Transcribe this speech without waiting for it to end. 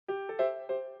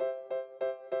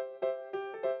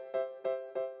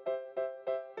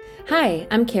Hi,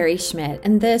 I'm Carrie Schmidt,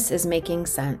 and this is Making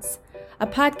Sense, a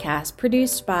podcast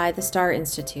produced by the Star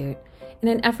Institute in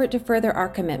an effort to further our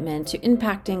commitment to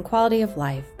impacting quality of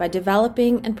life by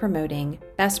developing and promoting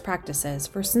best practices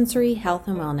for sensory health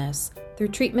and wellness through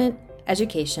treatment,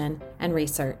 education, and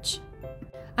research.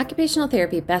 Occupational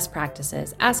therapy best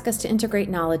practices ask us to integrate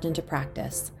knowledge into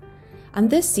practice. On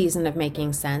this season of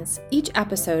Making Sense, each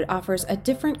episode offers a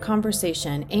different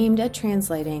conversation aimed at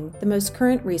translating the most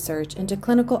current research into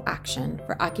clinical action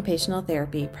for occupational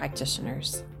therapy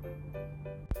practitioners.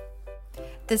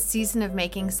 This season of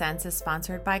Making Sense is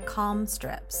sponsored by Calm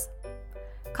Strips.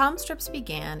 Calm Strips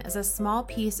began as a small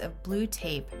piece of blue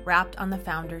tape wrapped on the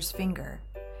founder's finger.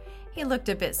 He looked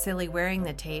a bit silly wearing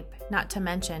the tape, not to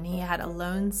mention he had a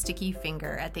lone sticky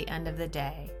finger at the end of the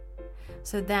day.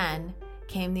 So then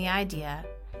came the idea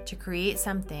to create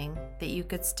something that you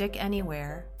could stick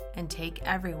anywhere and take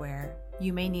everywhere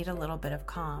you may need a little bit of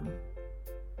calm.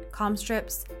 Calm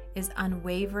Strips is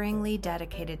unwaveringly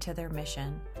dedicated to their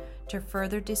mission to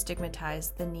further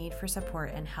destigmatize the need for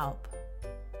support and help.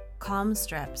 Calm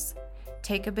Strips,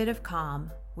 take a bit of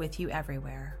calm with you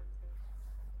everywhere.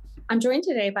 I'm joined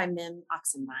today by Mim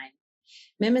Oxenbein.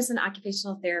 Mim is an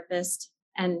occupational therapist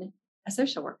and a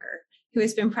social worker who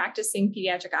has been practicing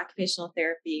pediatric occupational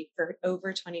therapy for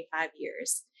over 25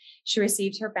 years. She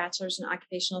received her bachelor's in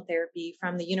occupational therapy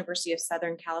from the University of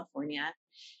Southern California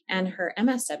and her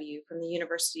MSW from the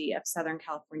University of Southern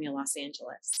California, Los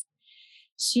Angeles.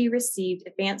 She received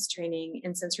advanced training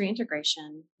in sensory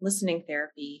integration, listening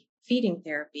therapy, feeding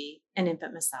therapy, and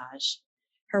infant massage.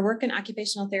 Her work in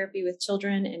occupational therapy with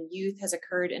children and youth has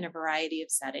occurred in a variety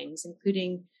of settings,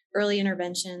 including early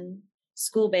intervention,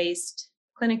 school-based,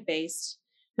 clinic-based,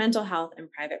 mental health,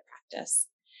 and private practice.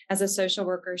 As a social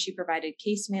worker, she provided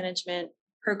case management,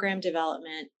 program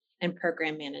development, and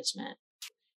program management.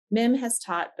 Mim has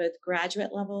taught both graduate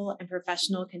level and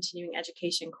professional continuing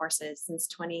education courses since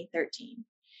 2013.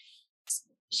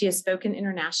 She has spoken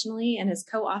internationally and has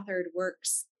co-authored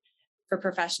works for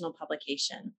professional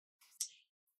publication.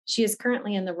 She is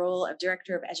currently in the role of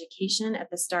Director of Education at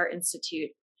the Star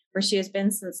Institute, where she has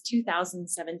been since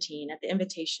 2017 at the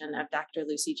invitation of Dr.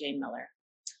 Lucy Jane Miller.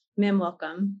 Mim,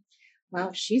 welcome.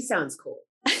 Wow, she sounds cool.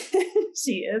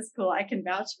 She is cool. I can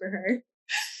vouch for her.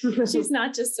 She's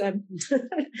not just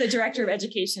the Director of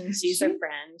Education, she's a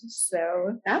friend.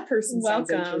 So that person sounds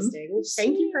interesting.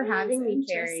 Thank you for having me,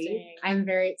 Carrie. I'm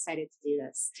very excited to do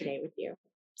this today with you.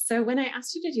 So when I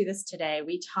asked you to do this today,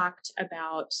 we talked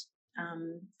about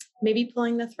maybe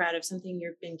pulling the thread of something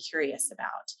you've been curious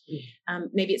about.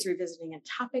 Maybe it's revisiting a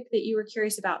topic that you were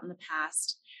curious about in the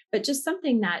past, but just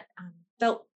something that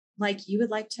felt like you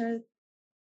would like to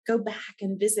go back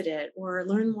and visit it or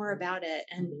learn more about it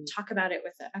and talk about it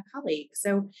with a colleague.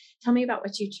 So tell me about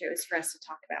what you chose for us to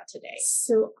talk about today.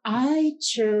 So I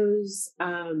chose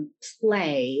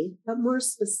play, but more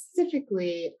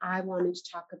specifically, I wanted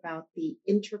to talk about the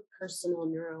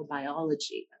interpersonal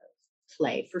neurobiology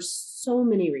play for so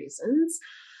many reasons.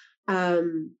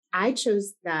 I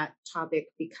chose that topic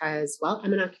because, well,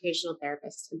 I'm an occupational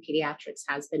therapist and pediatrics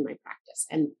has been my practice,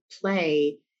 and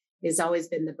play has always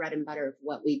been the bread and butter of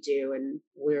what we do. And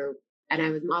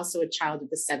I'm also a child of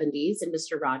the 70s and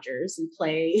Mr. Rogers, and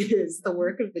play is the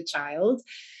work of the child.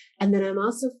 And then I'm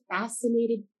also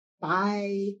fascinated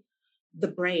by the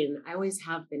brain. I always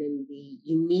have been, in the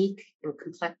unique and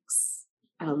complex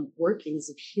workings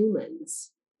of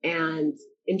humans. And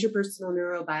interpersonal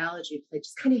neurobiology play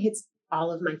just kind of hits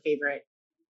all of my favorite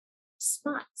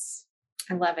spots.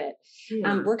 I love it.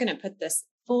 Yeah. We're going to put this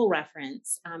full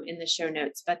reference in the show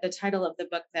notes, but the title of the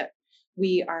book that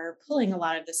we are pulling a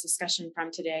lot of this discussion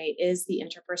from today is The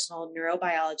Interpersonal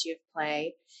Neurobiology of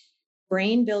Play,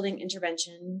 Brain Building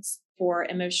Interventions for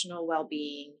Emotional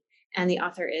Well-Being. And the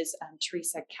author is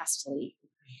Teresa Castelli.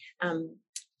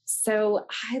 So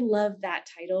I love that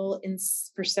title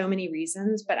for so many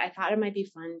reasons, but I thought it might be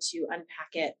fun to unpack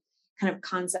it kind of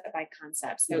concept by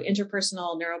concept. So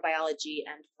interpersonal neurobiology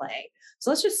and play. So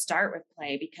let's just start with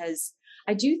play, because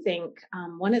I do think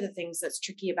one of the things that's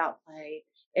tricky about play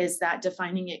is that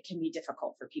defining it can be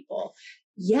difficult for people.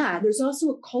 Yeah, there's also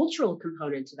a cultural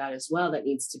component to that as well that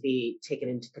needs to be taken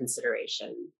into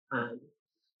consideration.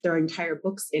 There are entire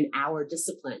books in our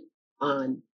discipline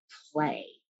on play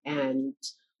and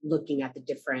looking at the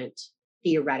different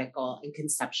theoretical and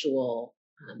conceptual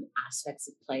aspects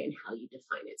of play and how you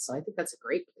define it. So I think that's a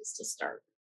great place to start.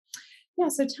 Yeah,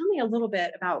 so tell me a little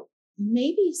bit about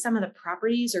maybe some of the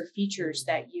properties or features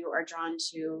that you are drawn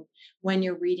to when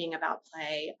you're reading about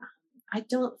play. I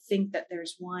don't think that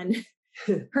there's one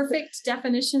perfect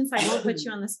definitions. I won't put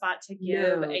you on the spot to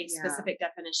give a specific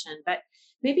definition, but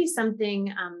maybe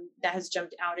something that has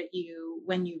jumped out at you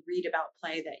when you read about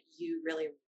play that you really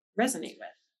resonate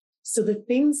with. So the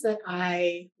things that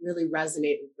I really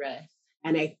resonated with,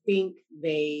 and I think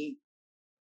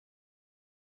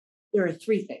there are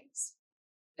three things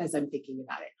as I'm thinking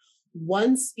about it.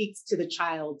 One speaks to the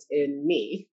child in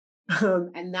me,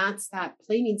 and that's that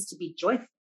play needs to be joyful.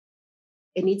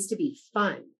 It needs to be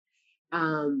fun.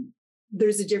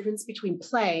 There's a difference between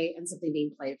play and something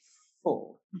being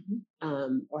playful,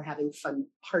 or having fun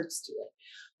parts to it.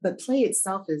 But play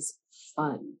itself is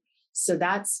fun. So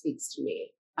that speaks to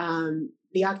me.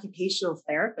 The occupational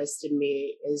therapist in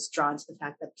me is drawn to the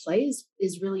fact that play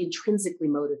is really intrinsically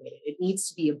motivated. It needs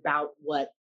to be about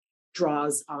what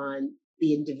draws on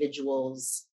the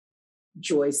individual's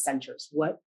joy centers.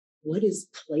 What is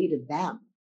play to them?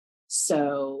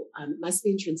 So it must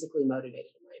be intrinsically motivated,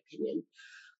 in my opinion.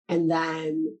 And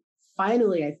then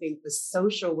finally, I think the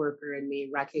social worker in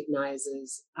me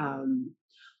recognizes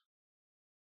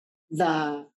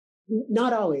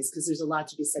not always, because there's a lot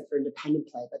to be said for independent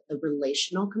play, but the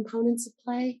relational components of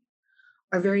play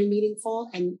are very meaningful.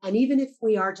 And even if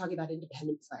we are talking about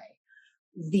independent play,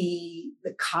 the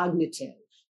cognitive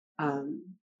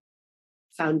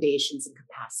foundations and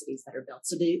capacities that are built.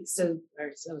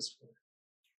 That was four.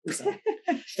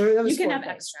 You can have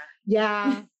extra.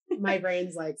 Yeah, my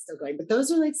brain's like still going, but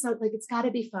those are like it's got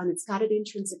to be fun. It's got to be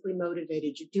intrinsically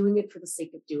motivated. You're doing it for the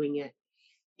sake of doing it,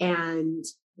 and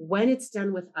when it's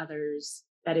done with others,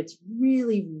 that it's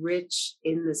really rich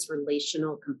in this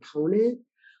relational component,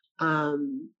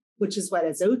 which is what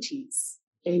as OTs,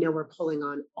 we're pulling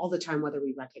on all the time, whether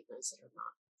we recognize it or not.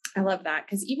 I love that,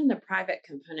 because even the private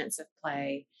components of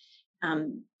play,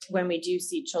 when we do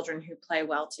see children who play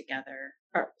well together,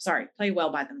 play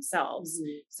well by themselves,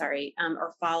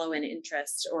 or follow an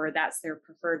interest, or that's their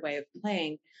preferred way of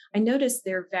playing, I notice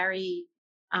they're very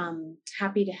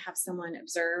happy to have someone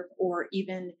observe or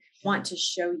even want to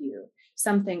show you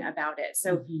something about it.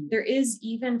 So there is,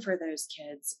 even for those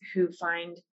kids who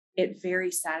find it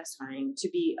very satisfying to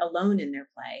be alone in their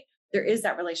play, there is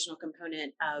that relational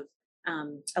component of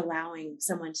allowing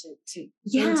someone to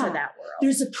into that world.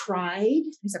 There's a pride.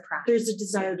 There's a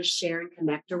desire to share and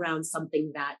connect around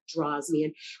something that draws me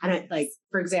in. And I,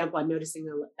 for example, I'm noticing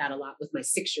that a lot with my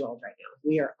 6-year-old right now.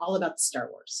 We are all about the Star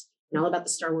Wars and all about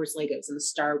the Star Wars Legos and the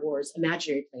Star Wars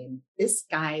imaginary play. And this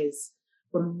guy's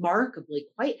remarkably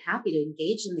quite happy to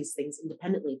engage in these things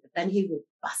independently, but then he will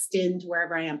bust into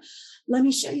wherever I am. Let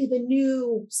me show you the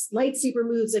new lightsaber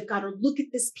moves I've got, or look at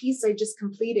this piece I just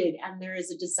completed. And there is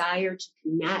a desire to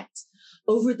connect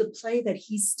over the play that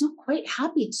he's still quite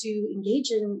happy to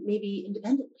engage in, maybe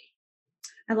independently.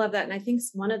 I love that. And I think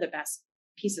one of the best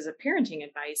pieces of parenting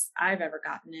advice I've ever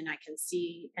gotten, and I can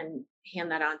see and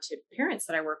hand that on to parents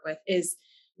that I work with, is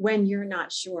when you're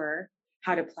not sure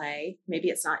how to play, maybe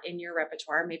it's not in your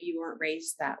repertoire, maybe you weren't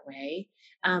raised that way,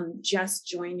 just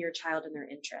join your child in their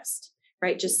interest,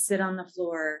 right? Just sit on the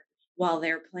floor while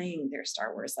they're playing their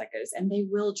Star Wars Legos, and they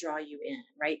will draw you in,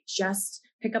 right? Just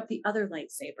pick up the other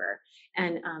lightsaber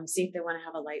and see if they want to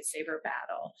have a lightsaber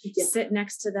battle. Yeah. Sit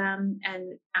next to them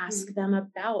and ask them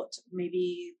about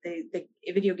maybe the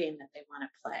video game that they want to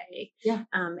play. Yeah.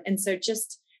 And so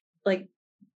just like,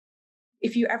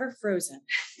 if you're ever frozen,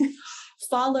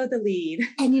 follow the lead.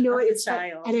 And it's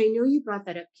child. And I know you brought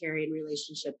that up, Carrie, in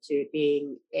relationship to it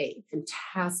being a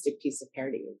fantastic piece of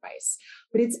parenting advice,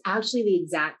 but it's actually the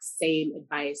exact same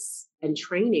advice and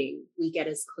training we get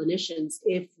as clinicians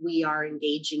if we are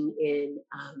engaging in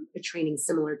a training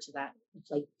similar to that,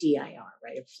 like DIR,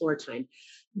 right? Of floor time.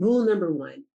 Rule number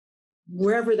one,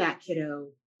 wherever that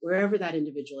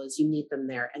individual is, you meet them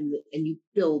there and you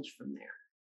build from there.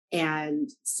 And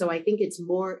so I think it's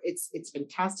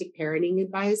fantastic parenting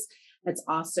advice. That's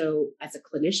also, as a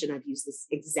clinician, I've used this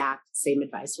exact same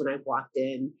advice when I've walked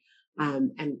in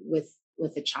and with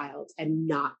a child and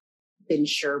not been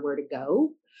sure where to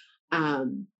go.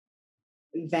 Then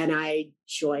I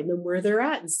join them where they're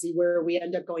at and see where we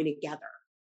end up going together,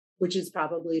 which is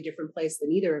probably a different place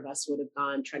than either of us would have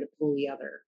gone trying to pull the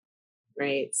other.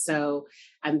 Right. So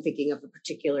I'm thinking of a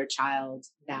particular child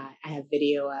that I have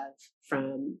video of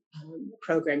from a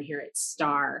program here at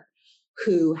STAR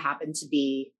who happened to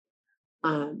be,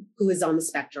 who is on the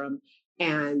spectrum.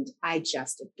 And I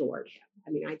just adored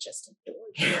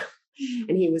him.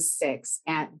 And he was 6.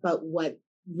 But what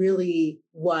really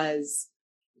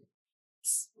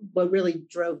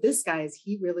drove this guy is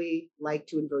he really liked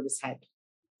to invert his head.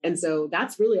 And so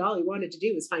that's really all he wanted to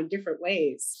do, was find different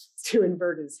ways to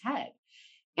invert his head.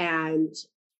 And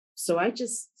so I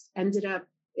just ended up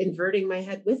inverting my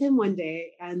head with him one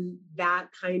day. And that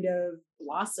kind of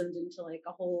blossomed into like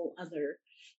a whole other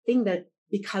thing, that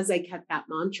because I kept that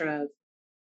mantra of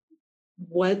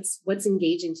what's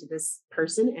engaging to this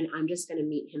person, and I'm just going to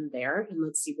meet him there and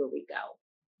let's see where we go,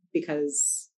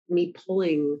 because me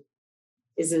pulling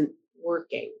isn't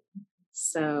working.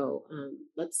 So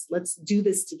let's do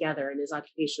this together. And as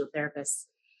occupational therapists,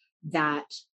 that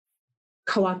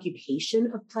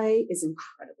co-occupation of play is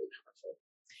incredibly powerful.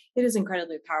 It is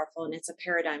incredibly powerful, and it's a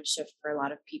paradigm shift for a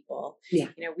lot of people. Yeah.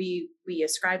 We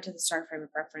ascribe to the STAR frame of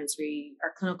reference.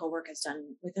 Our clinical work is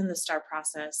done within the STAR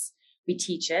process. We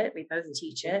teach it. We both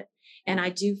teach it. And I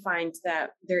do find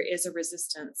that there is a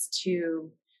resistance to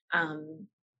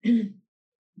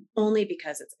only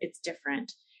because it's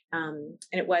different. And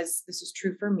this was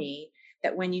true for me,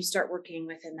 that when you start working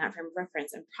within that frame of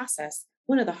reference and process,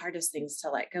 one of the hardest things to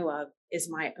let go of is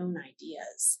my own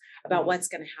ideas about what's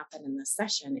going to happen in this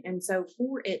session. And so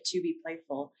for it to be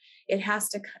playful, it has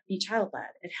to be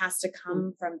child-led. It has to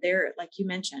come from their, like you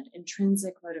mentioned,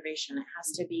 intrinsic motivation. It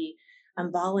has to be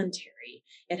voluntary.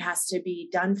 It has to be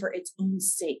done for its own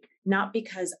sake, not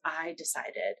because I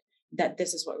decided that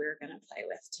this is what we were going to play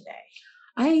with today.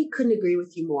 I couldn't agree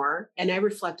with you more. And I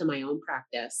reflect on my own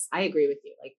practice. I agree with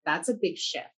you. Like, that's a big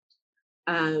shift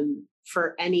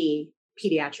for any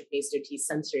pediatric-based OT,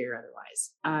 sensory or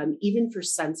otherwise. Even for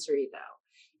sensory, though,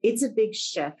 it's a big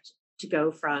shift to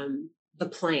go from the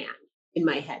plan in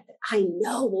my head that I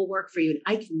know will work for you and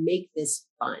I can make this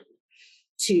fun,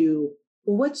 to,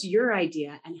 well, what's your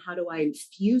idea and how do I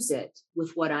infuse it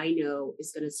with what I know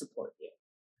is going to support you?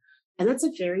 And that's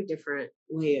a very different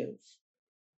way of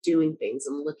doing things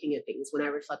and looking at things. When I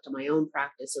reflect on my own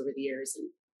practice over the years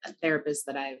and therapists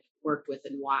that I've worked with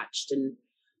and watched, and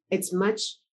it's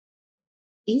much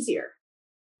easier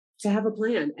to have a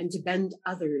plan and to bend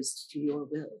others to your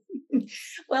will.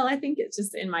 Well, I think it's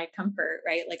just in my comfort,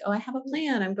 right? Like, oh, I have a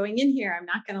plan. I'm going in here. I'm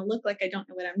not going to look like I don't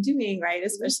know what I'm doing, right?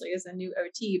 Especially as a new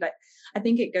OT. But I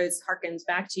think it harkens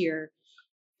back to your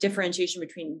differentiation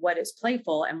between what is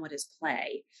playful and what is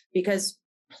play, because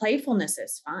playfulness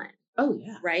is fun. Oh,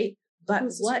 yeah. Right. But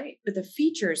but the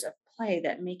features of play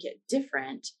that make it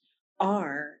different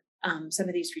are some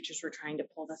of these features we're trying to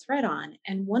pull the thread on.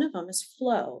 And one of them is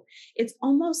flow. It's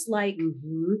almost like,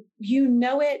 you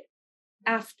know it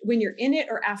after, when you're in it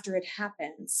or after it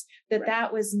happens,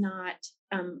 that was not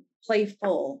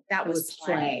playful. That was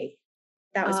play.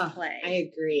 That was play. I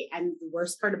agree. And the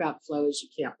worst part about flow is you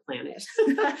can't plan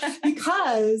it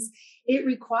because it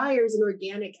requires an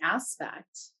organic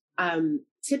aspect.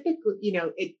 Typically,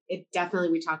 it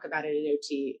definitely, we talk about it in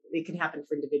OT, it can happen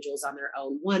for individuals on their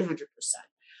own, 100%.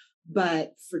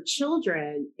 But for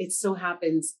children, it so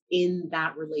happens in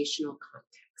that relational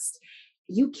context.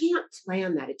 You can't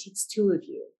plan that. It takes two of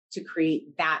you to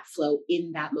create that flow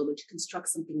in that moment, to construct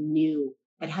something new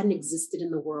that hadn't existed in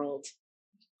the world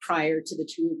prior to the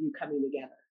two of you coming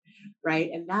together, right?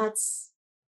 And that's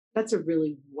a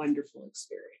really wonderful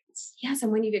experience. Yes,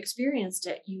 and when you've experienced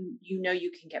it, you know you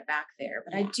can get back there.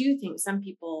 But I do think some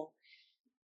people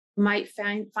might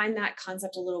find that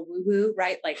concept a little woo-woo,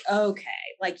 right? Like, okay,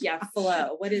 like,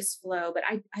 flow. What is flow? But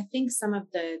I think some of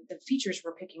the features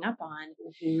we're picking up on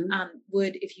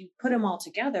would, if you put them all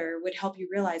together, would help you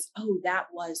realize, oh, that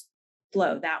was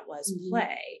flow, that was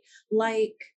play.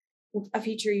 Like a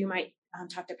feature you might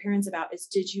talk to parents about is,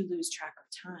 did you lose track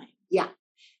of time? Yeah.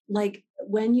 Like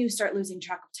when you start losing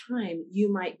track of time,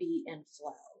 you might be in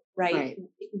flow, right?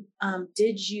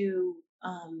 Did you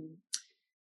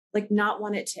like not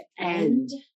want it to end?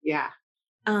 Yeah.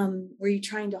 Were you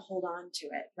trying to hold on to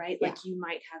it, right? Yeah. Like you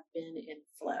might have been in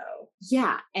flow.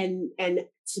 Yeah. And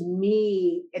to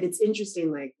me, and it's interesting,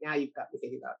 like now you've got me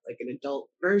thinking about like an adult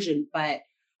version, but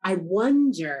I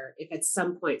wonder if at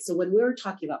some point, so when we were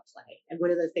talking about play, and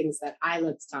one of the things that I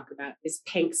love to talk about is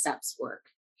Panksepp's work,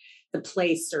 the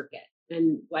play circuit.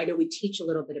 And I know we teach a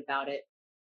little bit about it.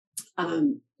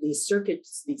 These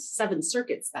circuits, these 7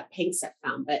 circuits that Panksepp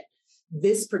found, but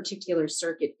this particular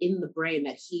circuit in the brain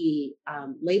that he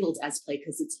labeled as play,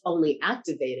 because it's only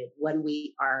activated when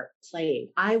we are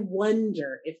playing. I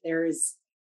wonder if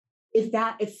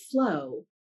if flow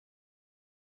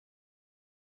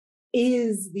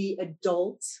is the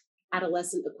adult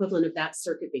adolescent equivalent of that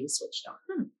circuit being switched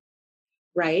on.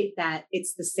 Right? That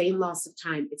it's the same loss of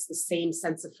time. It's the same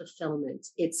sense of fulfillment.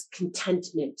 It's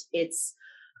contentment. It's,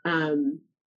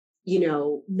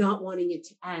 not wanting it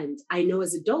to end. I know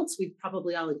as adults, we've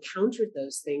probably all encountered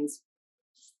those things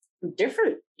in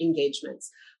different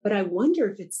engagements, but I wonder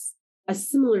if it's a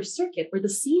similar circuit or the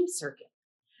same circuit,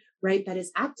 right? That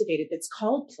is activated, that's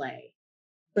called play,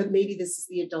 but maybe this is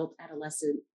the adult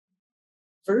adolescent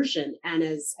version. And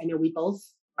as I know, we both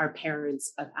are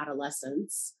parents of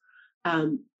adolescents.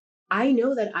 I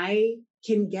know that I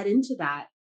can get into that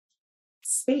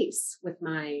space with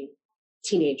my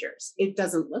teenagers. It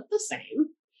doesn't look the same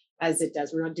as it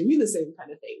does. We're not doing the same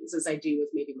kind of things as I do with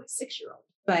maybe my 6-year-old,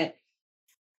 but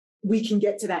we can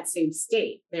get to that same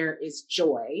state. There is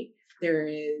joy. There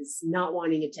is not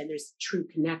wanting attention. There's true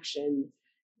connection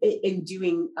in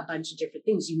doing a bunch of different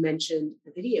things. You mentioned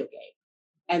the video game,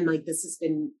 and like this has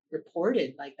been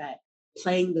reported, like that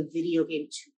playing the video game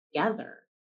together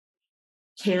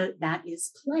that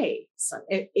is play. So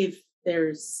if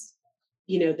there's,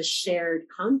 the shared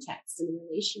context and the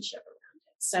relationship around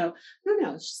it. So I don't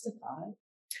know, it's just a thought.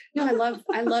 No, I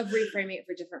love reframing it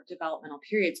for different developmental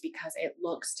periods because it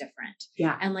looks different.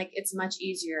 Yeah. And like, it's much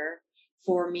easier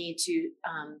for me to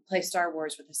play Star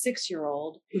Wars with a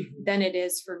 6-year-old than it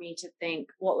is for me to think,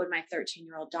 what would my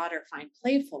 13-year-old daughter find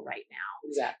playful right now?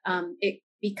 Exactly.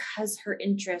 Because her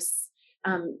interests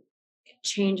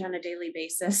change on a daily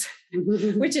basis,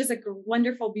 which is a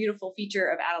wonderful, beautiful feature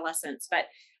of adolescence. But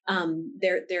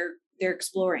they're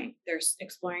exploring their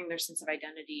sense of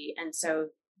identity, and so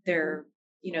their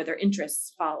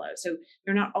interests follow. So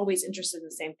they're not always interested in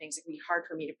the same things. It can be hard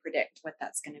for me to predict what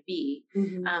that's going to be.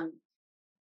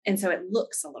 And so it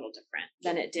looks a little different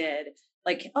than it did.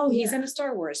 Like, he's in a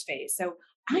Star Wars phase, so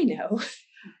I know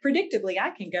predictably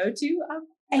I can go to.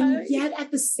 And yet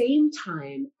at the same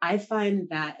time, I find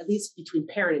that at least between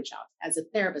parent and child, as a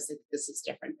therapist, I think this is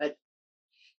different, but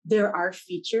there are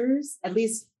features, at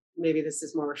least maybe this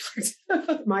is more reflective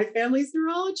of my family's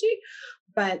neurology,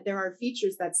 but there are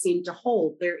features that seem to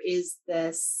hold. There is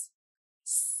this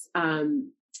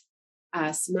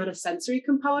somatosensory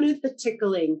component, the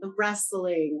tickling, the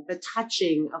wrestling, the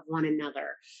touching of one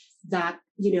another. That,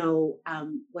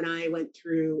 when I went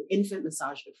through infant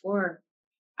massage before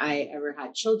I ever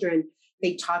had children,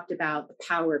 they talked about the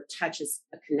power of touch as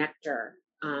a connector,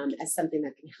 as something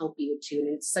that can help you attune.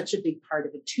 And it's such a big part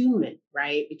of attunement,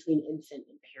 right, between infant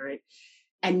and parent.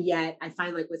 And yet I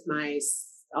find like with my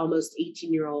almost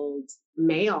 18-year-old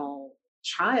male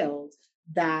child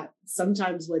that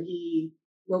sometimes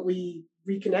what we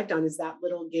reconnect on is that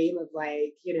little game of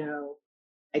like,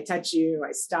 I touch you,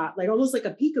 I stop, like almost like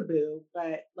a peekaboo,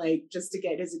 but like just to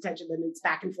get his attention, then it's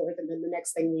back and forth. And then the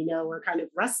next thing we know, we're kind of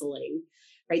wrestling,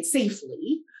 right,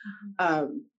 safely.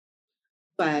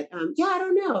 But I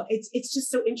don't know. It's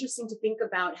just so interesting to think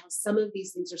about how some of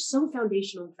these things are so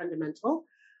foundational and fundamental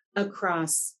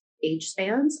across age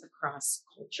spans, across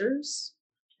cultures.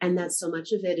 And that so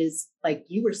much of it is, like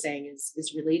you were saying,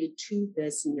 is related to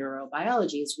this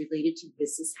neurobiology, is related to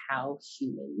this is how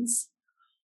humans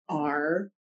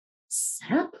are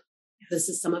set up. This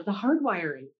is some of the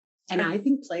hardwiring. And I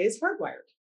think play is hardwired.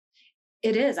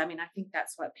 It is. I mean, I think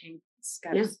that's what Pink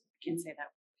Scudder's can say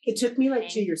that. It took me like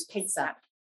 2 years. Pink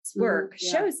work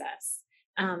shows us,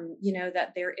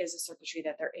 that there is a circuitry,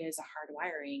 that there is a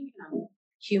hardwiring.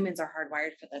 Humans are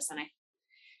hardwired for this. And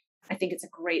I think it's a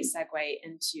great segue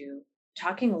into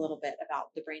talking a little bit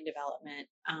about the brain development,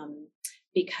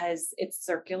 because it's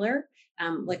circular.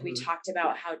 Like we talked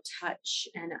about how touch,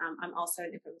 and I'm also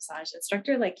an infant massage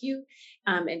instructor like you,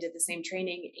 and did the same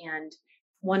training. And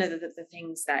one of the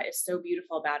things that is so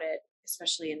beautiful about it,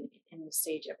 especially in the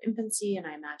stage of infancy, and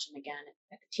I imagine again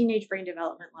at the teenage brain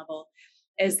development level,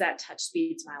 is that touch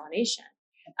speeds myelination.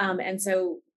 And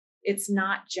so it's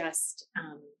not just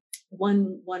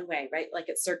one way, right? Like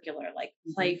it's circular, like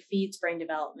play feeds brain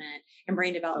development and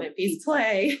brain development feeds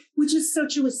play. Which is so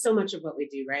true with so much of what we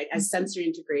do, right? As sensory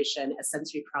integration, as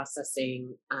sensory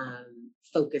processing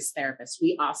focused therapists,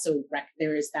 we also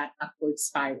there is that upward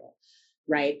spiral,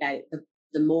 right? That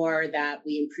the more that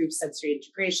we improve sensory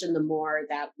integration, the more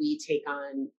that we take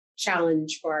on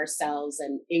challenge for ourselves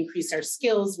and increase our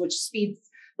skills,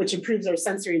 which improves our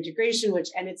sensory integration,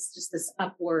 and it's just this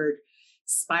upward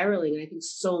spiraling. And I think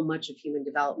so much of human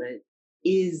development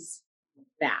is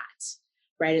that,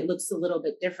 right? It looks a little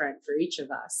bit different for each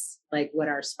of us, like what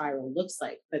our spiral looks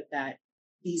like, but that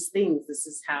these things, this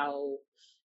is how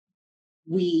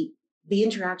the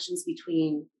interactions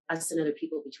between us and other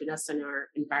people, between us and our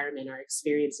environment, our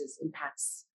experiences,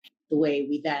 impacts the way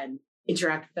we then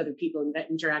interact with other people and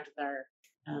interact with our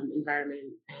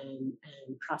environment and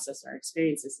process our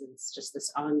experiences. And it's just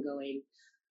this ongoing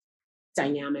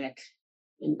dynamic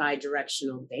and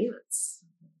bi-directional dance.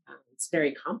 It's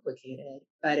very complicated,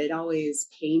 but it always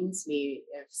pains me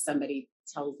if somebody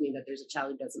tells me that there's a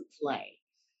child who doesn't play,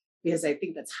 because I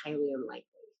think that's highly unlikely.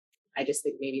 I just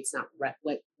think maybe it's not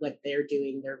what they're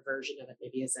doing, their version of it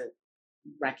maybe isn't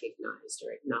recognized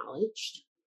or acknowledged.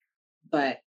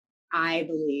 But I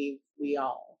believe we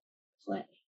all play.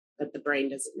 that the brain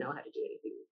doesn't know how to do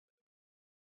anything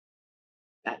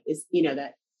that is,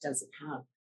 that doesn't have.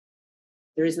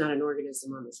 There is not an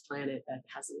organism on this planet that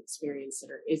hasn't experienced it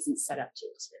or isn't set up to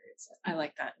experience it. I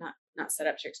like that. Not set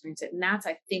up to experience it. And that's,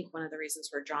 I think, one of the reasons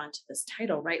we're drawn to this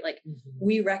title, right? Like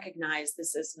we recognize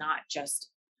this is not just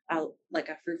like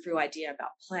a frou-frou idea about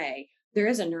play. There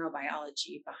is a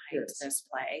neurobiology behind this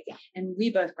play. Yeah. And we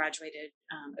both graduated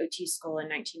OT school in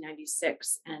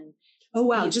 1996. And oh,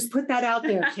 wow. Just put that out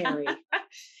there, Carrie.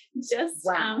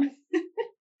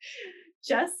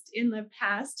 Just in the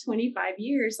past 25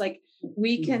 years, like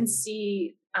we can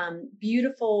see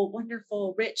beautiful,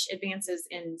 wonderful, rich advances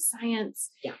in science,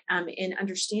 in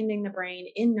understanding the brain,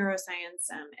 in neuroscience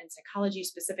and psychology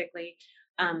specifically,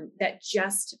 that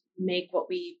just make what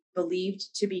we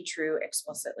believed to be true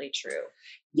explicitly true.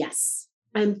 Yes.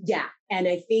 Yeah. And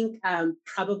I think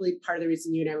probably part of the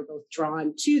reason you and I were both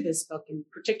drawn to this book in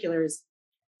particular is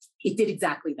it did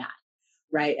exactly that.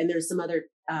 Right. And there's some other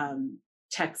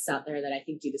texts out there that I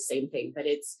think do the same thing, but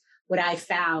it's what I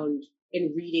found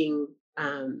in reading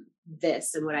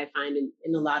this and what I find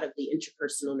in a lot of the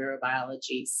interpersonal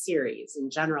neurobiology series in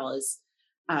general is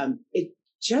it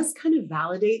just kind of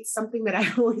validates something that I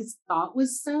always thought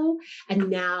was so. And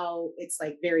now it's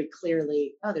like very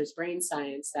clearly, oh, there's brain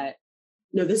science that,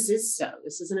 no, this is so.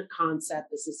 This isn't a concept.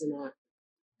 This isn't a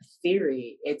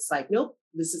theory. It's like, nope,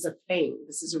 this is a thing.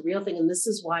 This is a real thing. And this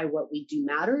is why what we do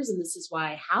matters. And this is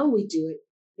why how we do it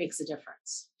makes a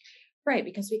difference. Right.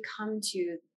 Because we come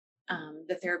to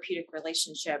the therapeutic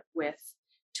relationship with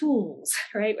tools,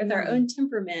 right? With our own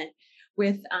temperament,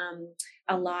 with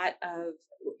a lot of,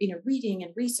 reading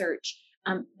and research.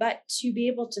 But to be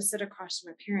able to sit across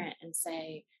from a parent and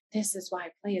say, this is why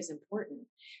play is important.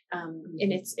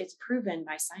 And it's proven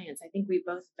by science. I think we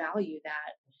both value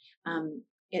that.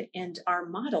 And our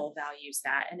model values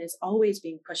that and is always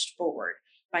being pushed forward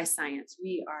by science.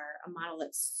 We are a model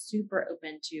that's super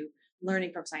open to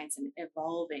learning from science and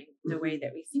evolving the way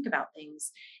that we think about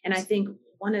things. And I think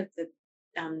one of the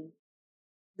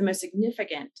most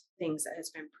significant things that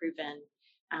has been proven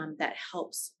that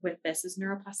helps with this is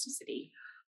neuroplasticity.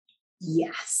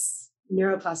 Yes,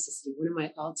 neuroplasticity, one of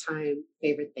my all-time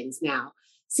favorite things. Now,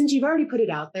 since you've already put it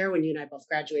out there when you and I both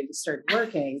graduated and started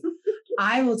working,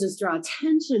 I will just draw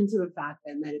attention to the fact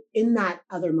then that in that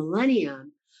other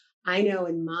millennium, I know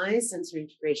in my sensory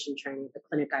integration training at the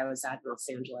clinic I was at in Los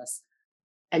Angeles,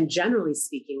 and generally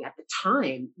speaking, at the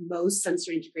time, most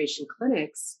sensory integration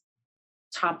clinics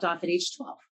topped off at age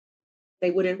 12.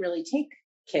 They wouldn't really take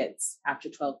kids after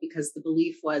 12 because the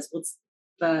belief was, well,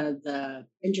 the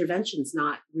intervention's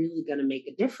not really going to make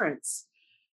a difference.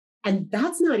 And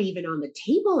that's not even on the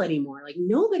table anymore. Like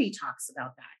nobody talks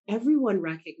about that. Everyone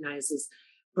recognizes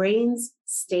brains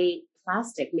stay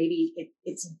plastic. Maybe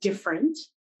it's different,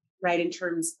 right, in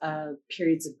terms of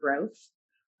periods of growth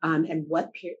and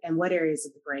what areas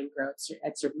of the brain grow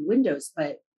at certain windows.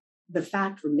 But the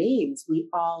fact remains, we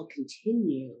all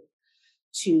continue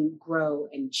to grow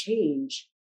and change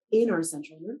in our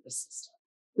central nervous system.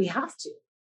 We have to,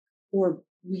 or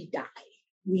we die.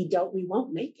 We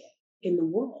won't make it in the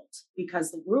world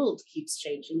because the world keeps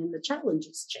changing and the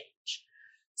challenges change.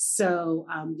 So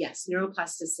yes,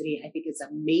 neuroplasticity, I think, is a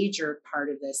major part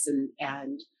of this,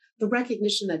 and the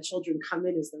recognition that children come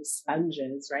in as those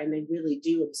sponges, right? And they really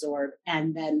do absorb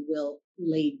and then will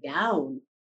lay down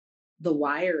the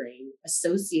wiring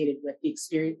associated with the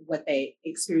experience, what they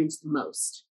experience the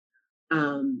most,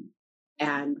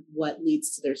 and what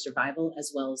leads to their survival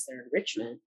as well as their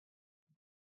enrichment.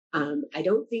 I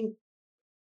don't think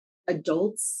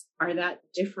adults are that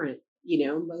different.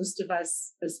 Most of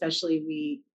us,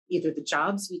 especially either the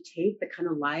jobs we take, the kind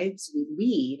of lives we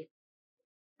lead,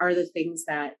 are the things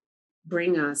that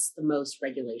bring us the most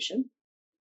regulation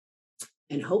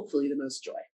and hopefully the most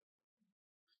joy,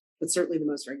 but certainly the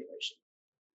most regulation.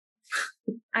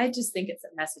 I just think it's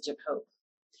a message of hope.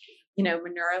 When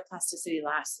neuroplasticity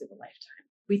lasts through the lifetime,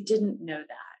 we didn't know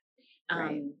that.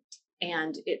 Right.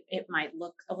 And it might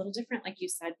look a little different, like you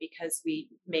said, because we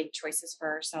made choices for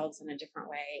ourselves in a different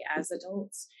way as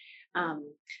adults.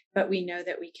 But we know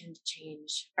that we can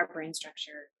change our brain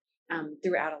structure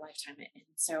throughout a lifetime. And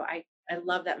so I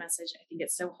love that message. I think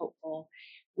it's so hopeful.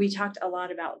 We talked a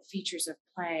lot about features of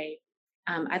play.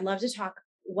 I'd love to talk,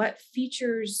 what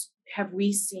features have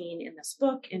we seen in this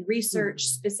book and research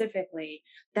specifically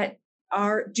that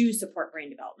do support brain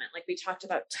development? Like we talked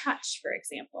about touch, for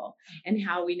example, and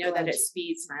how we know that it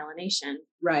speeds myelination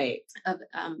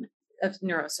of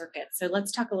neurocircuits. So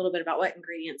let's talk a little bit about what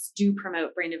ingredients do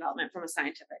promote brain development from a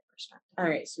scientific perspective. All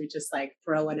right. So we just like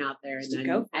throw one out there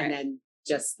and then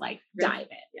just like dive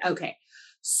in. Yeah. Okay.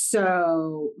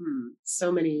 So,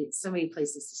 so many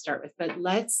places to start with, but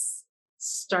let's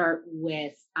start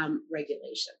with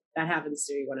regulation. That happens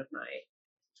to be one of my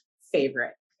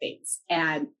favorite things.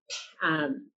 And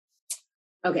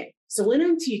okay, so when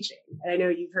I'm teaching, and I know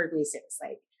you've heard me say this,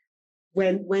 like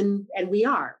and we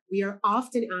are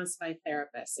often asked by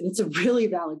therapists, and it's a really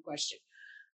valid question.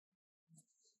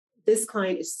 This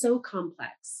client is so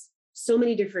complex, so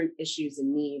many different issues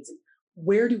and needs.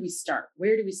 Where do we start?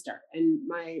 And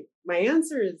my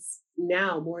answer is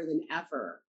now more than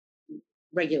ever,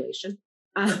 regulation,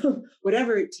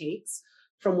 whatever it takes,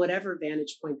 from whatever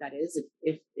vantage point that is.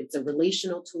 If it's a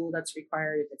relational tool that's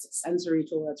required, if it's a sensory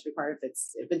tool that's required,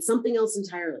 if it's something else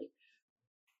entirely,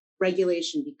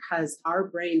 regulation, because our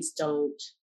brains don't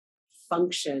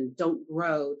function, don't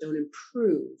grow, don't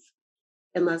improve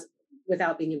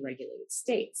without being in regulated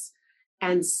states.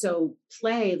 And so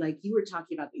play, like you were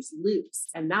talking about these loops,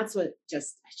 and that's what I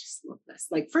just love this.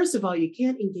 Like, first of all, you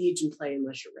can't engage in play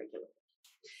unless you're regulated.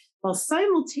 While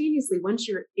simultaneously, once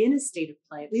you're in a state of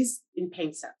play, at least in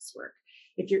Panksepp's work,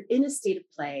 if you're in a state of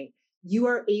play, you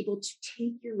are able to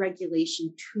take your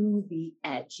regulation to the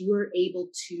edge. You are able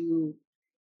to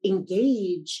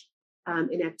engage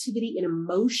in activity and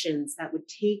emotions that would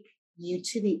take you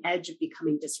to the edge of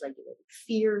becoming dysregulated.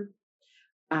 Fear,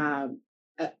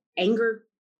 anger,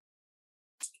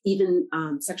 even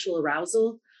sexual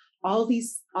arousal, all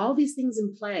these things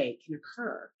in play can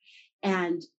occur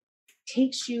and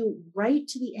takes you right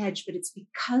to the edge, but it's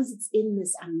because it's in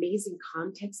this amazing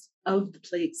context of the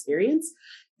play experience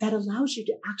that allows you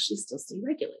to actually still stay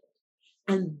regulated.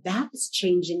 And that's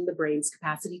changing the brain's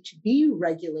capacity to be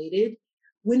regulated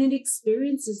when it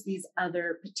experiences these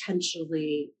other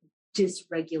potentially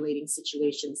dysregulating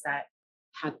situations that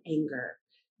have anger,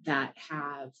 that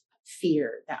have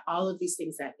fear, that all of these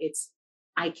things that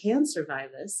I can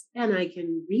survive this and I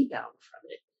can rebound from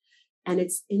it. And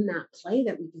it's in that play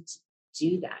that we get to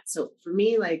do that. So for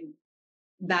me, like,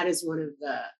 that is one of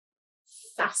the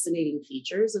fascinating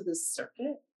features of this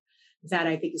circuit that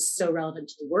I think is so relevant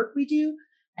to the work we do.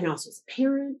 And also as a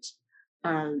parent,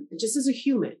 and just as a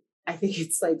human, I think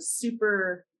it's like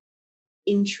super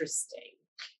interesting.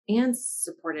 And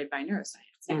supported by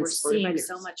neuroscience. And we're seeing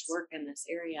so much work in this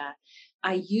area.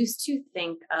 I used to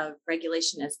think of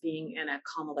regulation as being in a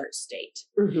calm alert state.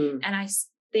 Mm-hmm. And I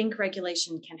think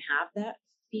regulation can have that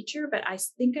feature, but I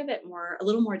think of it a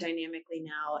little more dynamically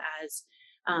now as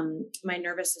my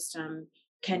nervous system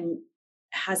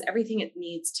has everything it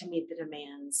needs to meet the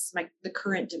demands, the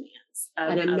current demands.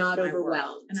 And I'm not overwhelmed.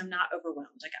 World. And I'm not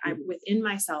overwhelmed. Like I'm within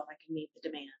myself, I can meet the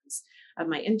demands of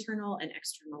my internal and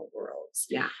external worlds.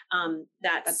 Yeah.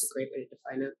 That's a great way to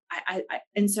define it.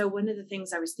 And so one of the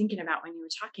things I was thinking about when you were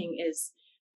talking is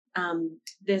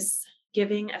this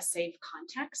giving a safe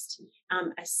context,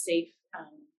 a safe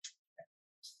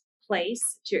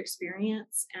place to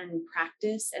experience and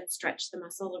practice and stretch the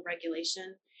muscle of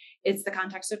regulation. It's the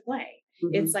context of play.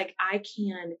 Mm-hmm. It's like I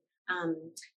can,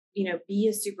 be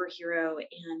a superhero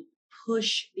and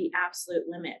push the absolute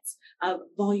limits of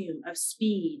volume, of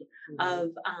speed, mm-hmm.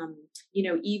 of,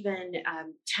 even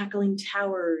tackling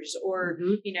towers or,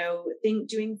 mm-hmm.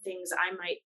 Doing things I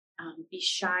might be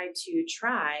shy to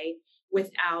try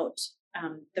without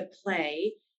the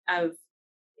play of,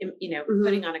 mm-hmm.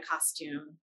 putting on a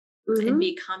costume. Mm-hmm. And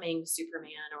becoming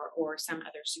Superman or some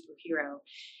other superhero.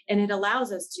 And it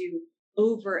allows us to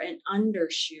over and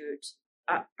undershoot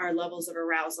our levels of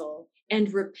arousal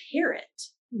and repair it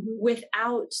mm-hmm.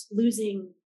 without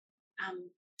losing,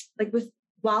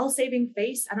 while saving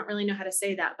face. I don't really know how to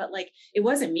say that, but it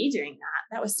wasn't me doing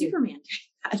that. That was Superman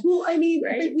doing that. Well, I mean,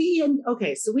 right?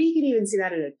 So we can even see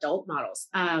that in adult models.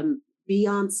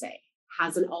 Beyonce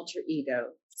has an alter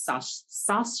ego,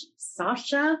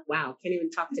 Sasha, wow, can't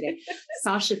even talk today.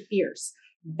 Sasha Fierce,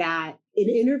 that in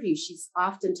interviews, she's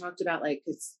often talked about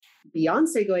because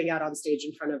Beyonce going out on stage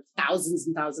in front of thousands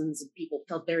and thousands of people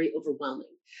felt very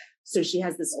overwhelming. So she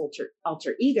has this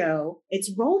alter ego. It's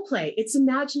role play. It's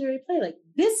imaginary play.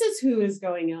 This is who is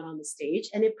going out on the stage.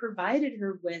 And it provided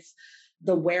her with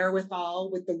the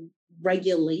wherewithal, with the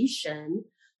regulation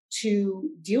to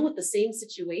deal with the same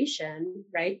situation,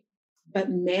 right?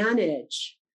 But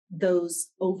manage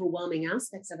those overwhelming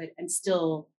aspects of it and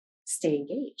still stay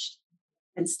engaged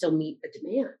and still meet the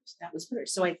demand that was put her.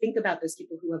 So I think about those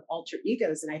people who have alter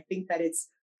egos, and I think that it's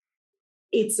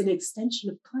an extension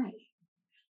of play,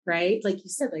 right? Like you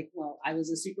said, I was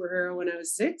a superhero when I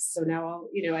was 6, so now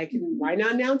I can, why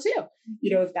not now too?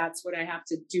 If that's what I have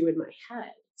to do in my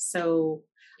head. So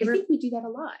I think we do that a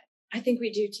lot. I think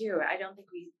we do too. I don't think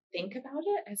we think about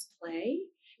it as play.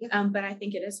 But I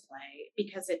think it is play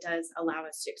because it does allow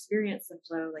us to experience the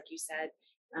flow, like you said,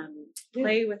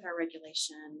 play with our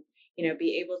regulation,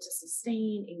 be able to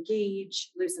sustain,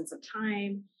 engage, lose sense of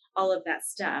time, all of that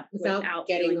stuff without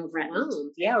getting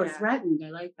overwhelmed. Or threatened. I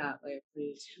like that way of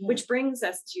putting it. Which brings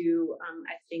us to,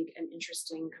 I think, an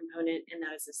interesting component, and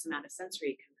that is the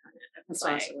somatosensory component of That's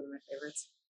play. also one of my favorites.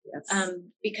 Yes.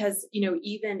 Because,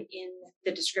 even in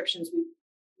the descriptions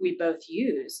we both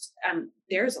used,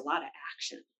 there's a lot of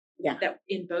action. Yeah. That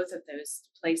in both of those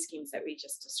play schemes that we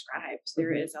just described,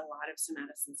 there is a lot of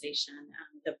somatosensation.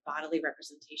 The bodily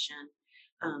representation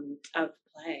of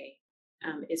play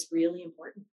is really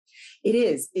important. It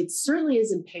is. It certainly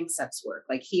is in Panksepp's work.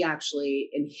 Like he actually,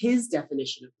 in his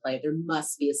definition of play, there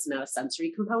must be a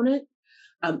somatosensory component.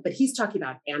 But he's talking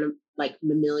about like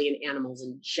mammalian animals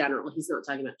in general. He's not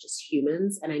talking about just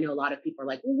humans. And I know a lot of people are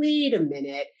like, wait a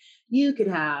minute, you could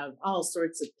have all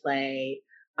sorts of play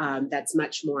that's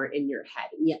much more in your head.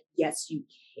 And yet, yes, you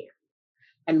can.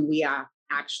 And we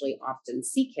actually often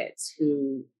see kids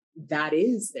who that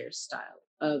is their style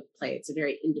of play. It's a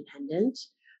very independent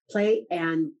play.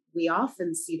 And we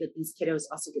often see that these kiddos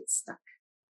also get stuck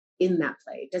in that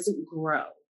play. It doesn't grow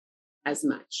as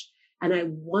much. And I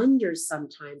wonder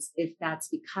sometimes if that's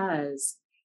because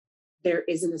there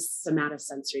isn't a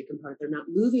somatosensory component. They're not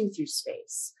moving through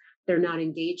space. They're not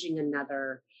engaging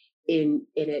another in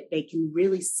it. They can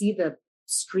really see the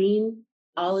screen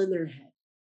all in their head.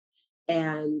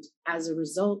 And as a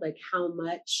result, like how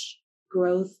much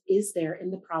growth is there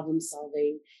in the problem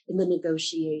solving, in the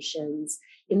negotiations,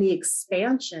 in the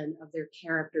expansion of their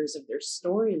characters, of their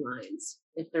storylines,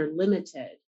 if they're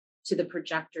limited to the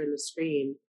projector and the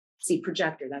screen. See,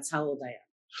 projector, that's how old I am.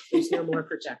 There's no more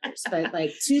projectors, but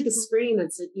like to the screen,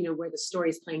 that's, where the story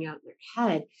is playing out in their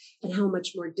head, and how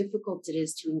much more difficult it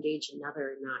is to engage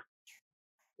another or not.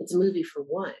 It's a movie for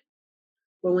one.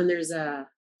 But when there's a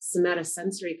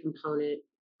somatosensory component,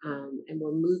 and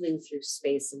we're moving through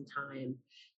space and time,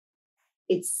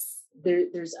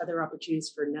 there's other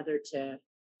opportunities for another to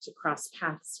cross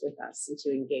paths with us and to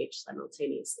engage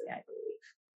simultaneously, I believe.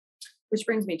 Which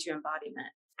brings me to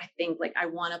embodiment. I think I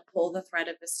want to pull the thread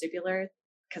of vestibular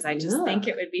because I just think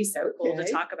it would be so cool to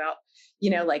talk about,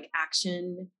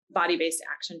 body-based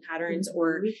action patterns,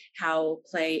 or how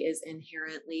play is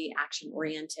inherently action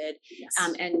oriented. Yes.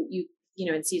 And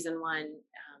in season 1,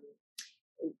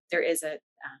 there is a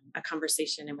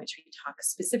conversation in which we talk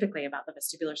specifically about the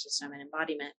vestibular system and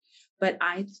embodiment. But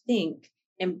I think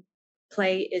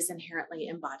play is inherently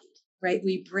embodied, right?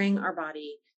 We bring our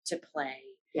body to play.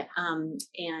 Yeah.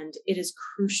 And it is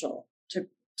crucial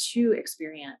to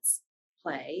experience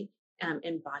play,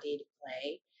 embodied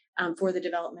play, for the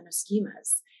development of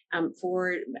schemas,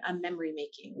 for memory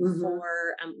making,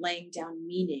 for laying down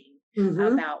meaning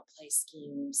about play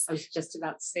schemes. I was just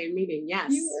about to say meaning.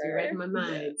 Yes, you read my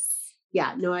mind. Yes.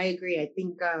 Yeah, no, I agree. I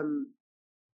think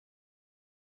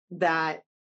that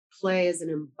play is an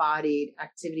embodied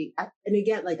activity. And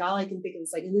again, all I can think of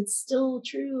is and it's still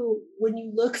true when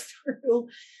you look through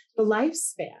the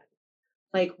lifespan,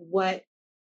 what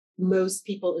most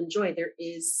people enjoy, there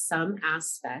is some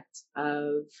aspect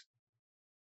of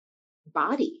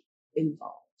body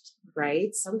involved,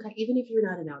 right? Even if you're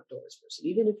not an outdoors person,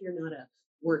 even if you're not a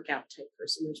workout type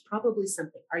person, there's probably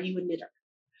something. Are you a knitter?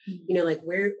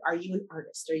 Where are you an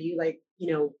artist? Are you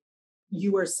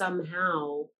you are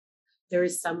somehow, there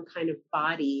is some kind of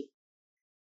body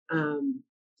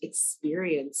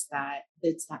experience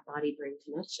that's that body brain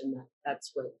connection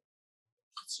that's what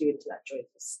puts you into that joyful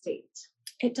state.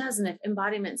 It does. And if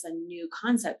embodiment's a new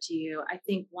concept to you, I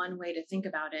think one way to think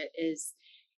about it is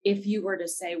if you were to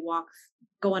say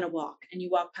go on a walk and you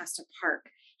walk past a park,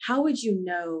 how would you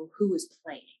know who was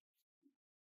playing?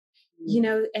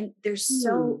 And there's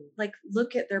so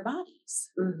look at their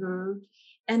bodies.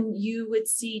 And you would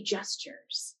see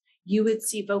gestures. You would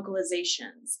see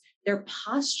vocalizations. Their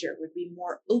posture would be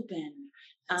more open.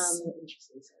 So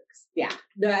interesting. Yeah,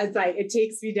 that's right. It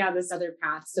takes me down this other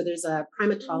path. So there's a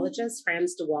primatologist,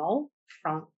 Franz de Waal,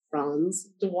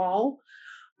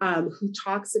 who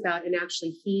talks about, and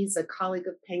actually he's a colleague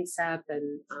of Panksepp,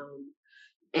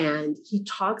 and he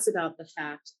talks about the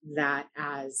fact that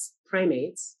as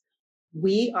primates,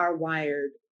 we are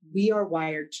wired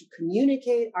to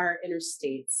communicate our inner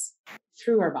states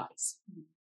through our bodies.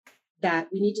 That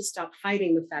we need to stop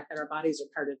fighting the fact that our bodies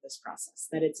are part of this process,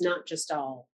 that it's not just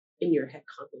all in your head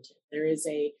cognitive. There is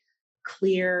a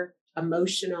clear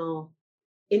emotional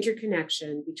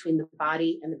interconnection between the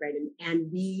body and the brain,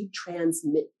 and we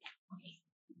transmit that way,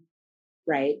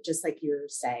 right? Just like you're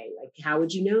saying, how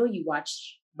would you know? You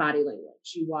watch body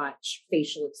language, you watch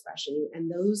facial expression, and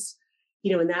those,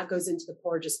 and that goes into the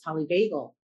Porges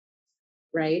polyvagal,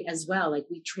 right? As well,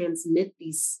 we transmit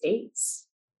these states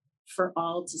for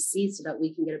all to see so that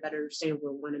we can get a better understanding of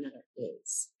where one another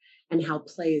is and how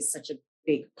play is such a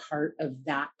big part of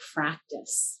that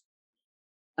practice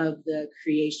of the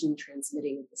creation,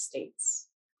 transmitting of the states.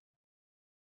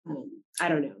 I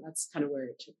don't know. That's kind of where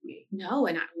it took me. No,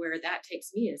 and where that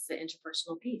takes me is the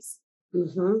interpersonal piece.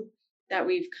 That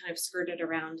we've kind of skirted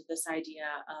around this idea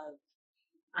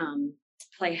of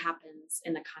play happens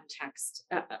in the context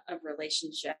of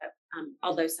relationship.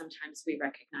 Although sometimes we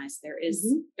recognize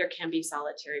there can be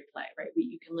solitary play, right?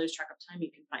 You can lose track of time,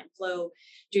 you can find flow,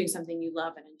 doing something you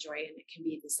love and enjoy, and it can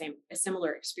be a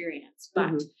similar experience.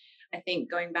 But I think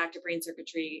going back to brain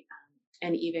circuitry,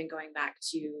 and even going back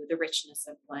to the richness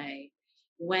of play,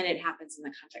 when it happens in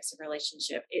the context of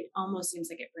relationship, it almost seems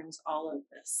like it brings all of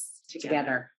this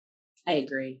together. I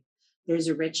agree. There's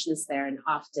a richness there. And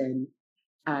often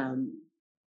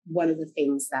one of the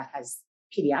things that as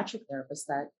pediatric therapists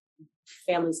that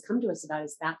families come to us about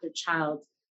is that their child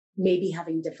may be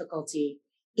having difficulty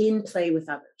in play with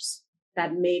others.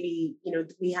 That maybe,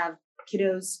 we have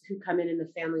kiddos who come in and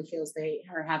the family feels they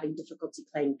are having difficulty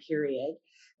playing, period.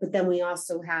 But then we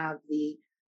also have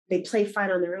they play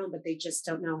fine on their own, but they just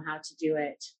don't know how to do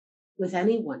it with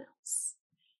anyone else.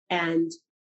 And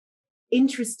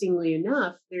interestingly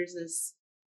enough, there's this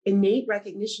innate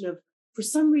recognition of, for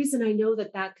some reason, I know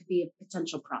that could be a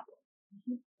potential problem.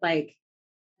 Like,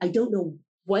 I don't know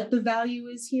what the value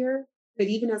is here, but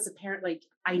even as a parent, like,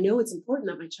 I know it's important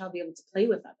that my child be able to play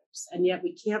with others. And yet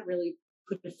we can't really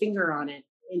put a finger on it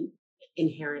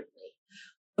inherently.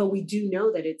 But we do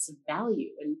know that it's of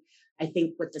value. And I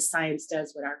think what the science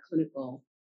does, what our clinical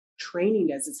training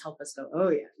does, is help us go, oh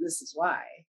yeah, this is why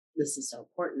this is so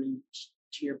important. And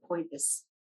to your point, this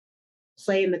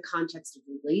play in the context of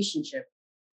relationship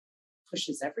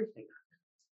pushes everything up.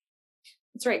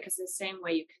 That's right, because the same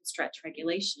way you can stretch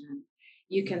regulation,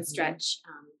 you can stretch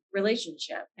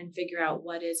relationship and figure out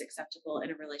what is acceptable in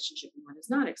a relationship and what is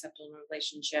not acceptable in a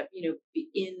relationship,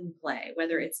 in play,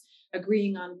 whether it's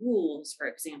agreeing on rules, for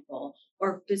example,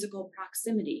 or physical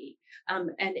proximity.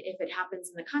 And if it happens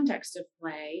in the context of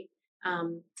play,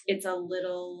 it's a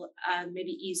little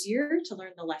maybe easier to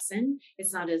learn the lesson.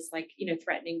 It's not as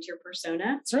threatening to your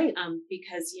persona. That's right.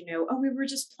 Because, we were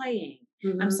just playing.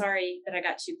 I'm sorry that I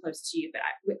got too close to you, but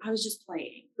I was just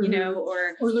playing,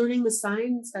 or learning the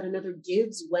signs that another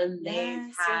gives when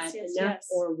they've had enough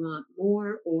or want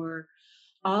more, or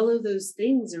all of those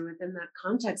things are within that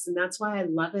context. And that's why I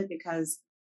love it, because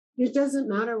it doesn't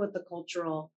matter what the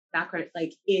cultural background,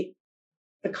 the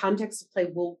context of play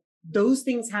those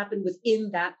things happen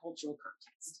within that cultural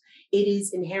context. It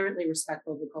is inherently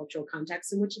respectful of the cultural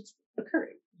context in which it's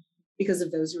occurring because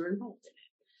of those who are involved in it.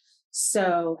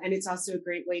 So, and it's also a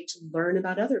great way to learn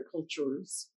about other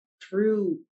cultures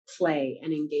through play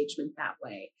and engagement that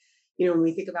way. When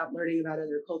we think about learning about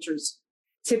other cultures,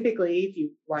 typically, if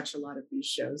you watch a lot of these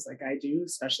shows like I do,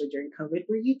 especially during COVID,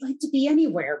 where you'd like to be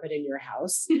anywhere but in your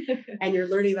house, and you're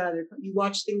learning about you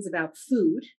watch things about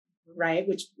food, right?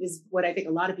 Which is what I think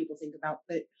a lot of people think about.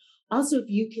 But also, if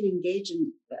you can engage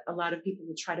in, a lot of people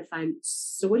will try to find,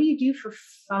 so what do you do for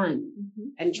fun?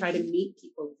 And try to meet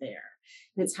people there.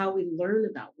 And it's how we learn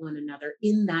about one another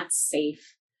in that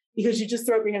safe, because you just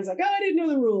throw up your hands like, oh, I didn't know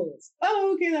the rules.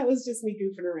 Oh, okay, that was just me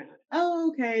goofing around.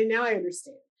 Oh, okay, now I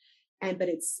understand. But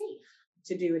it's safe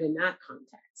to do it in that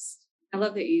context. I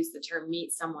love that you use the term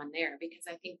meet someone there, because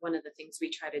I think one of the things we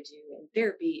try to do in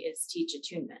therapy is teach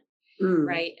attunement,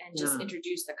 right? And just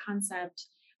introduce the concept.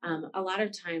 A lot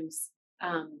of times,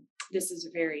 this is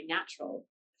a very natural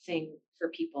thing for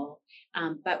people.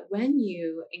 But when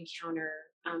you encounter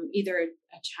either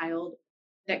a child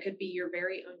that could be your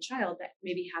very own child that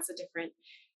maybe has a different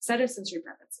set of sensory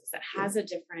preferences, that has a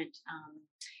different,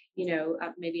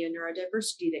 maybe a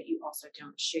neurodiversity that you also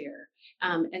don't share.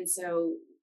 And so,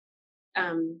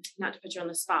 not to put you on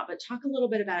the spot, but talk a little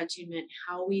bit about attunement,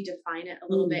 how we define it a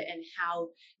little bit, and how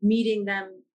meeting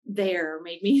them there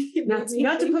made me not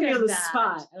to put me on the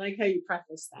spot. I like how you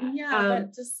preface that.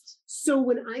 But just so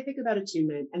when I think about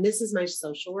attunement, and this is my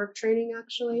social work training,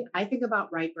 actually, I think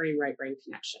about right brain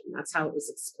connection. That's how it was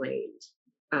explained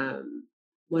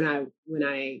when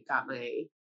I got my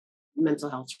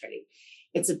mental health training.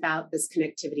 It's about this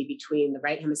connectivity between the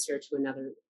right hemisphere to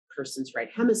another person's right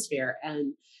hemisphere,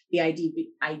 and the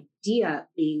idea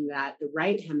being that the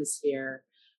right hemisphere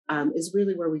is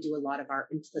really where we do a lot of our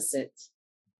implicit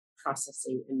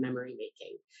processing and memory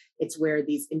making. It's where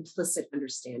these implicit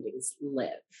understandings live.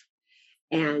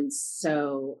 And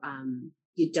so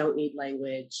you don't need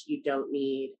language. You don't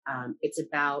need, it's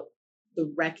about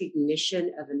the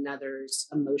recognition of another's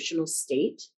emotional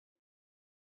state.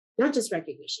 Not just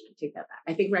recognition, I take that back.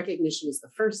 I think recognition is the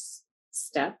first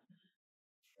step,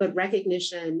 but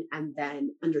recognition and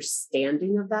then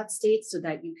understanding of that state so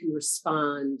that you can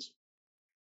respond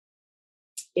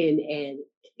in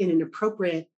an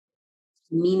appropriate,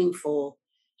 meaningful,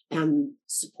 and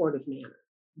supportive manner.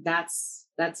 That's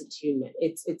attunement.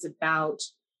 It's about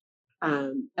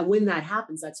and when that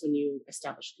happens, that's when you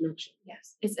establish connection.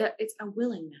 Yes, it's a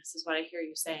willingness is what I hear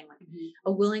you saying, like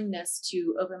a willingness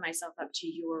to open myself up to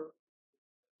your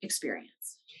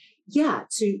experience. Yeah,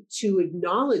 to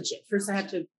acknowledge it. First, I have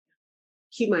to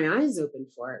keep my eyes open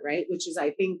for it, right? Which is,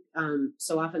 I think,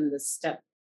 so often the step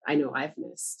I know I've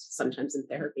missed sometimes in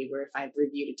therapy, where if I've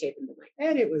reviewed a tape and been like,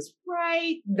 and it was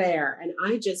right there, and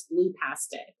I just blew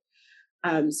past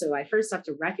it. So I first have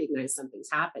to recognize something's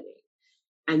happening,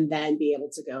 and then be able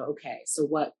to go, okay, so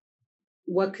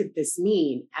what could this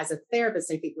mean? As a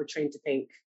therapist, I think we're trained to think,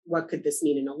 what could this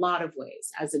mean in a lot of ways?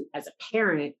 As a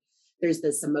parent, there's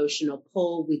this emotional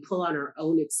pull. We pull on our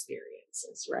own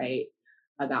experiences, right?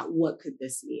 About what could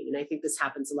this mean? And I think this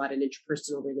happens a lot in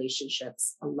interpersonal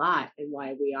relationships a lot, and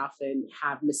why we often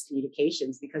have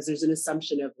miscommunications, because there's an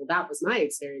assumption of, well, that was my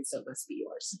experience, so it must be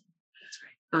yours. That's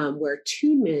right. Where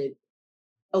attunement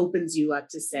opens you up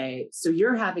to say, so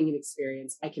you're having an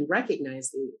experience. I can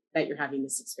recognize that you're having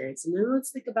this experience. And then let's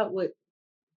think about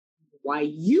why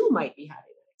you might be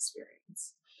having that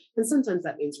experience. And sometimes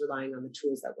that means relying on the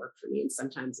tools that work for me. And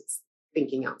sometimes it's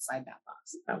thinking outside that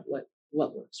box about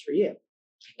what works for you.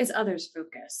 It's others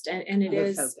focused. And it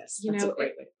is, focused. That's a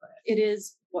great way to put it. It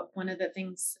is one of the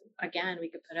things, again, we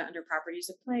could put it under properties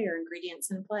of play or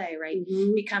ingredients in play, right?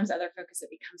 Mm-hmm. Becomes other focus.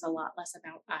 It becomes a lot less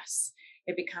about us.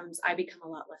 I become a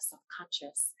lot less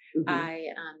self-conscious.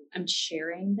 Mm-hmm. I'm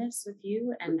sharing this with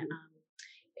you. And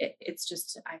it's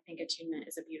just, I think attunement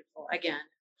is a beautiful, again,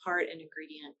 part and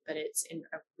ingredient, but it's in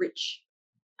a rich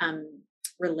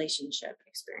relationship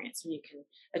experience when you can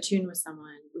attune with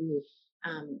someone. Mm-hmm.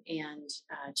 And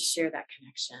just share that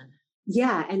connection.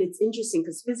 Yeah. And it's interesting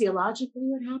because physiologically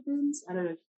what happens, I don't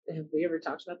know, have we ever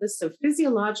talked about this? So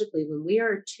physiologically, when we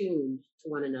are attuned to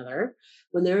one another,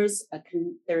 when there's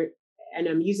and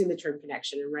I'm using the term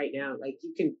connection, and right now, like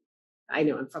I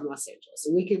know I'm from Los Angeles,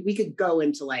 and we could go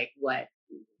into like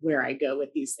where I go with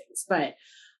these things, but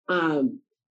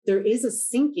there is a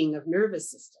syncing of nervous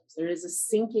systems. There is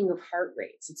a syncing of heart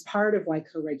rates. It's part of why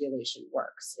co-regulation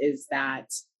works, is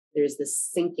that there's this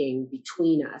syncing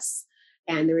between us,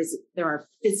 and there are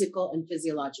physical and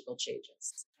physiological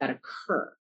changes that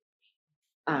occur.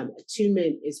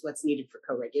 Attunement is what's needed for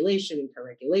co-regulation, and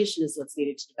co-regulation is what's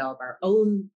needed to develop our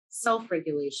own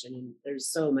self-regulation. And there's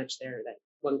so much there that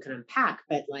one can unpack,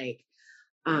 but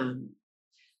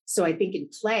so I think in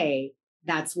play,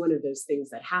 that's one of those things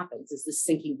that happens, is the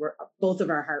syncing where both of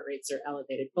our heart rates are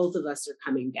elevated, both of us are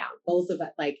coming down, both of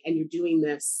us, and you're doing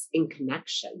this in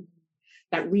connection.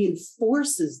 That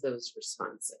reinforces those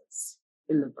responses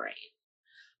in the brain.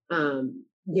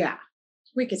 Yeah.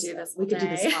 We could do this. We could do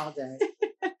this all day.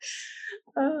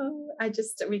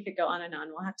 We could go on and on.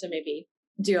 We'll have to maybe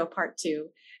do a part 2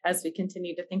 as we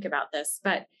continue to think about this.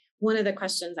 But one of the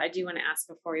questions I do want to ask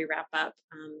before we wrap up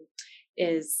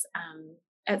is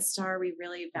at STAR, we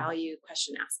really value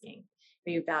question asking.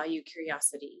 We value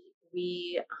curiosity.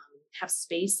 We have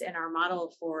space in our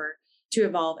model to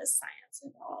evolve as science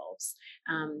evolves.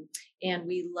 And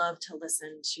we love to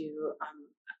listen to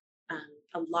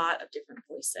a lot of different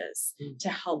voices to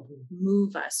help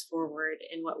move us forward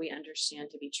in what we understand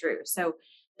to be true. So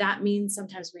that means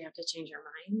sometimes we have to change our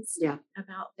minds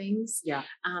about things. Yeah.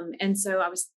 And so I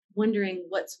was wondering,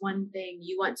 what's one thing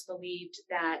you once believed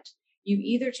that you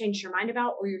either changed your mind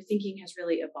about or your thinking has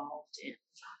really evolved in?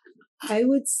 I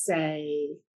would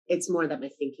say it's more that my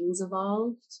thinking's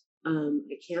evolved.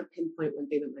 I can't pinpoint one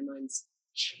thing that my mind's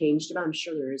changed about. I'm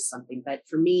sure there is something, but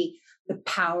for me, the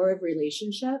power of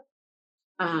relationship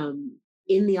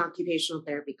in the occupational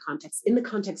therapy context, in the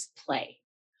context of play,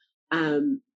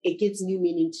 it gives new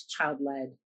meaning to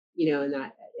child-led,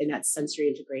 in that sensory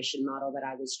integration model that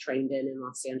I was trained in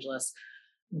Los Angeles.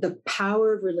 The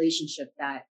power of relationship,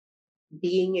 that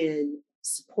being in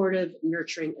supportive,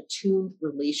 nurturing, attuned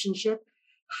relationship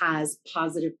has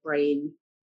positive brain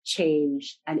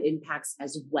change and impacts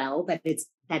as well, that it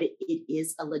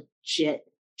is a legit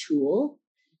tool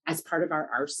as part of our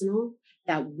arsenal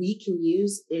that we can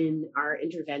use in our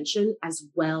intervention, as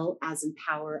well as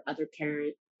empower other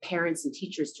parents and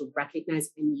teachers to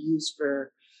recognize and use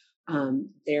for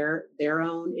their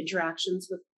own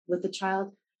interactions with the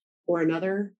child or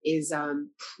another, is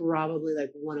probably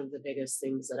like one of the biggest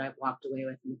things that I've walked away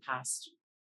with in the past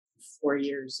 4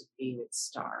 years of being at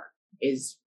STAR,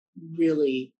 is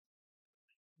really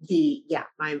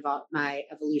my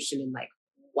evolution in like,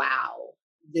 wow,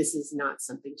 this is not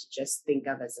something to just think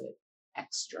of as an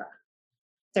extra.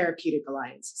 Therapeutic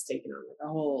Alliance has taken on like a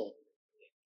whole.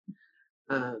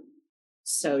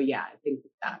 So yeah, I think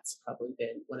that's probably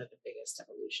been one of the biggest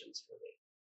evolutions for me.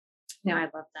 No, I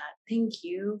love that. Thank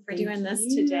you for Thank doing this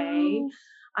you. today.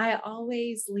 I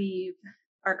always leave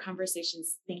our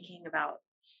conversations thinking about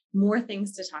more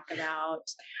things to talk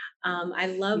about. I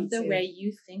love the way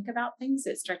you think about things.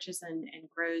 It stretches and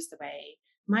grows the way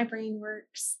my brain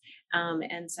works.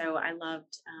 And so I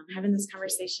loved having this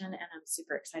conversation, and I'm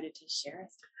super excited to share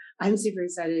it. I'm super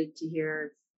excited to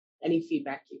hear any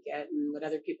feedback you get and what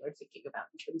other people are thinking about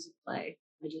in terms of play.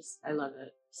 I love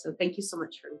it. So thank you so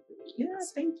much for including me.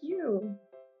 Yes, thank you.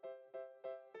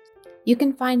 You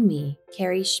can find me,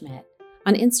 Carrie Schmidt,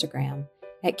 on Instagram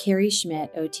at Carrie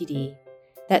Schmidt OTD.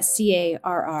 That's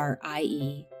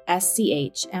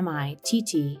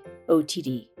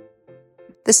CarrieSchmittOTD.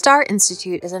 The STAR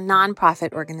Institute is a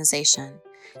nonprofit organization.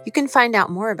 You can find out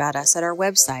more about us at our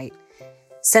website,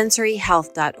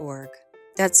 sensoryhealth.org.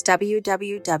 That's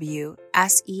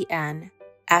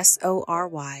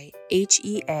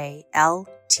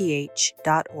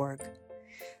www.sensoryhealth.org.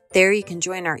 There you can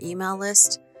join our email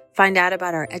list, find out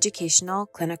about our educational,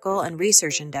 clinical, and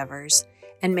research endeavors,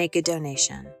 and make a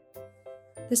donation.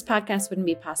 This podcast wouldn't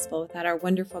be possible without our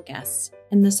wonderful guests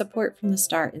and the support from the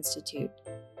STAR Institute,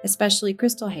 especially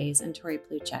Crystal Hayes and Tori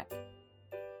Pluchek.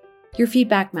 Your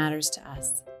feedback matters to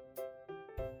us.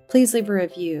 Please leave a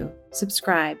review,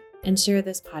 subscribe, and share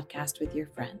this podcast with your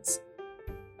friends.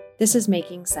 This is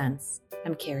Making Sense.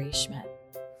 I'm Carrie Schmidt.